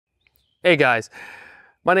Hey guys,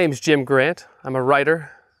 my name's Jim Grant. I'm a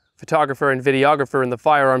writer, photographer, and videographer in the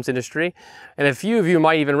firearms industry, and a few of you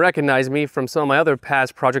might even recognize me from some of my other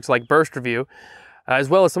past projects like Burst Review, as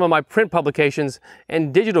well as some of my print publications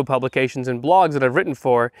and digital publications and blogs that I've written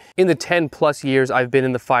for in the 10+ years I've been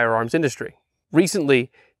in the firearms industry.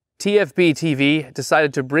 Recently, TFB TV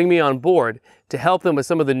decided to bring me on board to help them with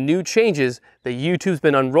some of the new changes that YouTube's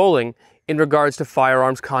been unrolling in regards to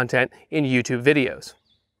firearms content in YouTube videos.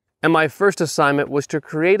 And my first assignment was to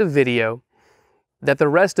create a video that the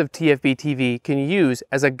rest of TFB TV can use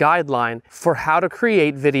as a guideline for how to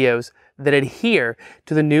create videos that adhere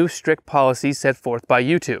to the new strict policies set forth by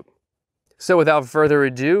YouTube. So without further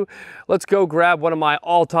ado, let's go grab one of my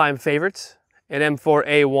all-time favorites, an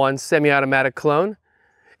M4A1 semi-automatic clone,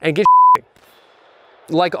 and get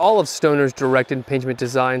Like all of Stoner's direct impingement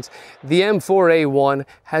designs, the M4A1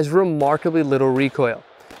 has remarkably little recoil,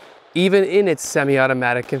 even in its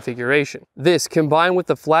semi-automatic configuration. This, combined with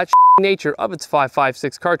the flat nature of its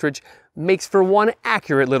 5.56 cartridge, makes for one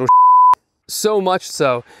accurate little so much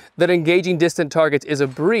so that engaging distant targets is a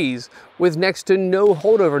breeze with next to no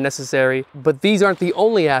holdover necessary. But these aren't the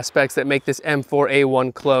only aspects that make this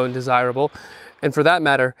M4A1 clone desirable, and for that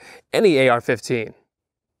matter, any AR-15.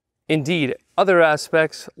 Indeed, other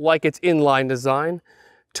aspects like its inline design,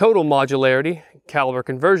 total modularity, caliber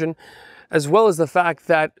conversion, as well as the fact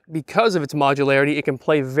that because of its modularity, it can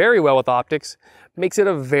play very well with optics, makes it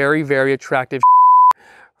a very, very attractive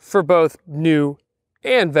for both new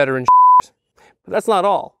and veteran. But that's not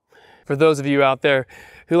all. For those of you out there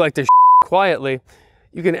who like to quietly,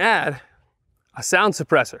 you can add a sound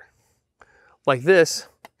suppressor, like this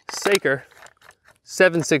Saker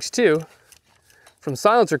 762 from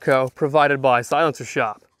Silencer Co., provided by Silencer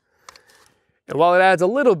Shop. And while it adds a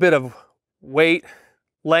little bit of weight,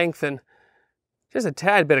 length, and just a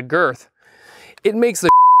tad bit of girth, it makes the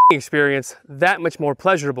experience that much more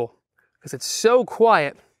pleasurable because it's so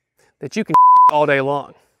quiet that you can all day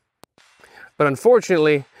long. But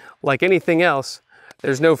unfortunately, like anything else,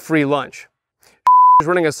 there's no free lunch.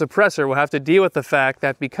 Running a suppressor will have to deal with the fact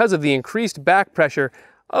that because of the increased back pressure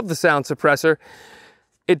of the sound suppressor,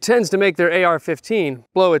 it tends to make their AR-15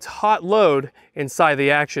 blow its hot load inside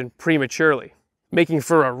the action prematurely, making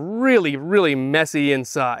for a really, really messy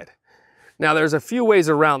inside. Now there's a few ways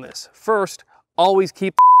around this. First, always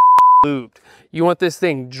keep lubed. You want this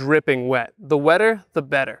thing dripping wet. The wetter, the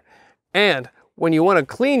better. And when you want to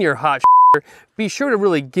clean your hot be sure to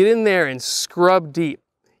really get in there and scrub deep.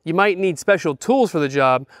 You might need special tools for the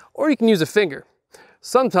job, or you can use a finger.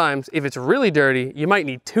 Sometimes, if it's really dirty, you might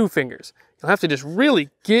need 2 fingers. You'll have to just really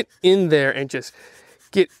get in there and just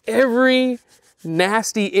get every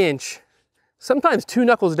nasty inch, sometimes 2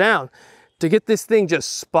 knuckles down, to get this thing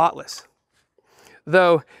just spotless.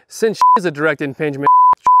 Though, since is a direct impingement,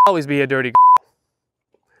 should always be a dirty.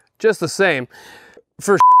 Just the same,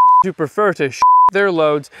 for who prefer to their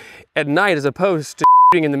loads at night as opposed to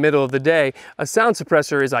shooting in the middle of the day, a sound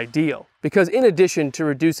suppressor is ideal. Because in addition to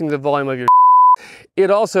reducing the volume of your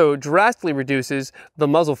it also drastically reduces the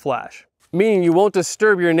muzzle flash, meaning you won't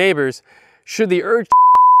disturb your neighbors should the urge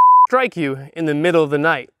strike you in the middle of the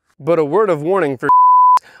night. But a word of warning for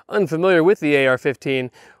unfamiliar with the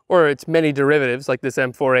AR-15 or its many derivatives like this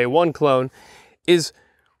M4A1 clone is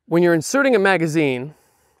when you're inserting a magazine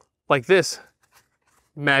like this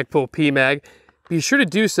Magpul PMag, be sure to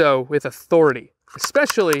do so with authority,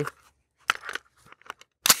 especially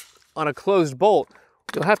on a closed bolt.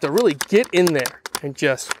 You'll have to really get in there and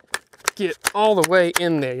just get all the way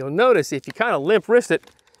in there. You'll notice if you kind of limp wrist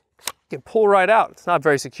it, you can pull right out. It's not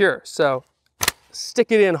very secure. So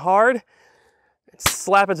stick it in hard and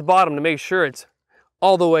slap its bottom to make sure it's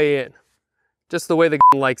all the way in, just the way the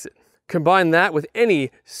likes it. Combine that with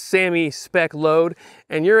any SAMI spec load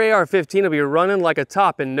and your AR-15 will be running like a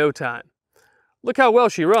top in no time. Look how well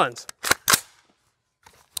she runs.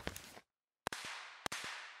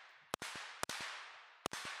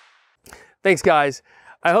 Thanks guys.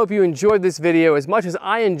 I hope you enjoyed this video as much as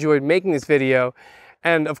I enjoyed making this video.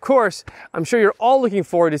 And of course, I'm sure you're all looking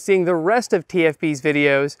forward to seeing the rest of TFB's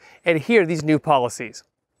videos adhere to these new policies.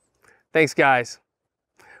 Thanks guys.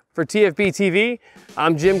 For TFB TV,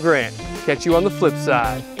 I'm Jim Grant. Catch you on the flip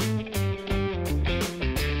side.